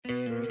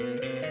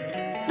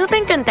¿No te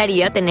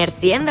encantaría tener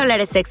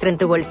 $100 extra en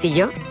tu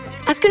bolsillo?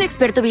 Haz que un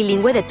experto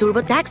bilingüe de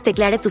TurboTax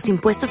declare tus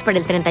impuestos para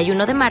el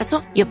 31 de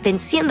marzo y obtén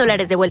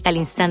 $100 de vuelta al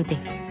instante.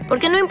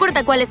 Porque no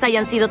importa cuáles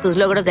hayan sido tus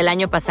logros del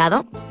año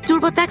pasado,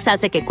 TurboTax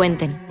hace que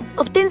cuenten.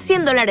 Obtén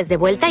 $100 de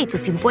vuelta y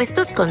tus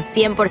impuestos con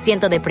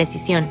 100% de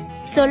precisión.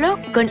 Solo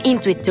con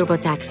Intuit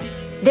TurboTax.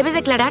 Debes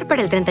declarar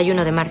para el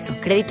 31 de marzo.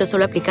 Crédito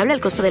solo aplicable al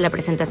costo de la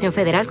presentación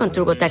federal con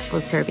TurboTax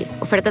Full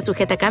Service. Oferta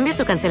sujeta a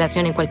cambios o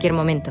cancelación en cualquier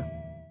momento.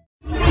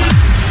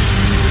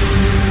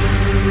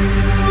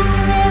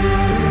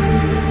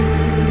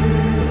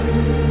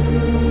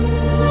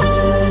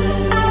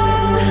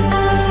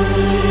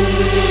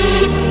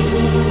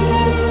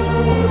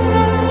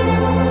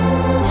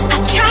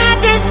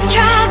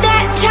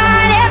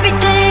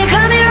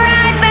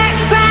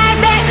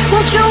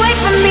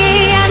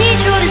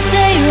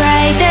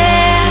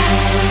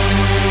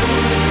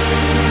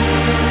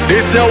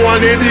 This your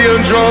one is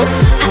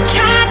dangerous.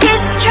 Tried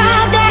this,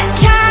 tried that,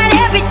 tried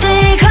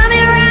everything.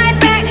 Coming right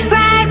back.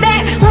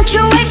 Won't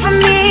you wait for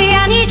me?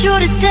 I need you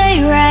to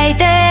stay right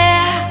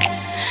there.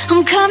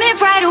 I'm coming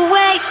right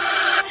away.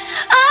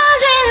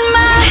 All in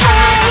my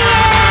head.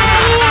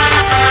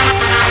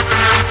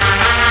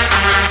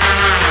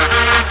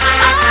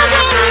 All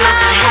in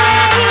my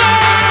head.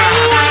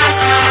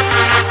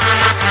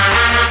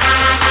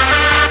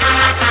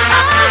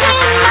 All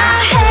in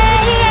my head.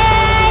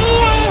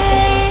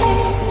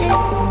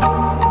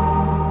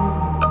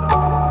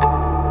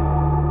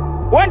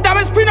 One time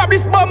I spin up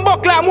this bumbo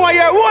clam while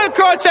your whole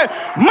crowd say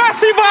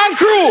massive and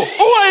crew,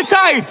 hold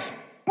tight,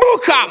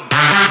 book 'em.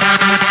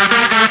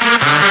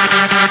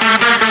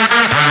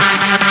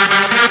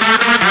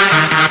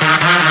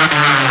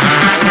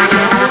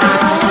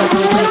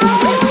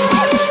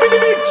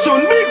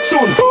 Big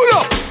soon, pull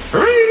up,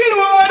 real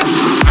one.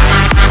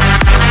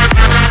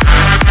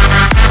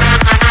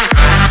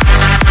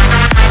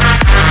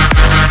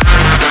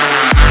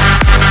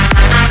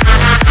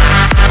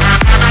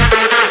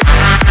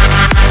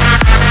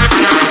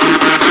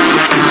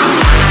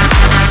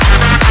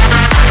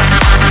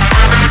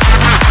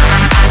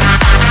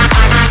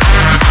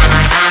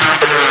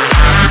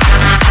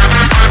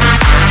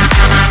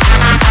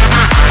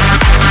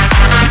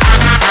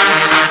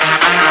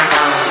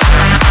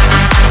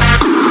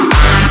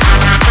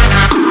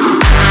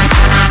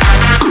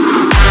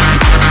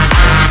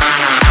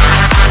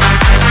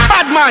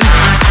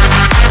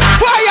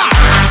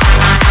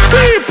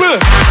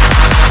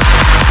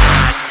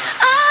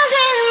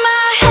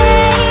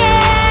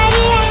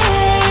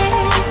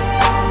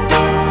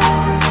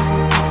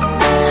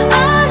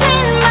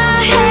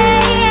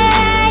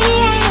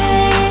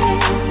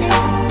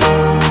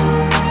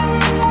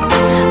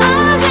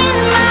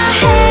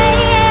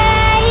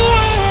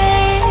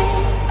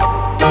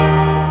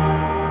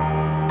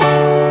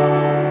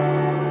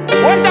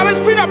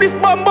 Spin up this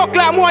bumbo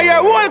clam while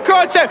your whole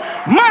crowd say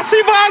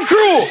massive and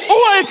crew,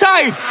 hold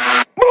tight,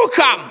 book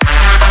 'em.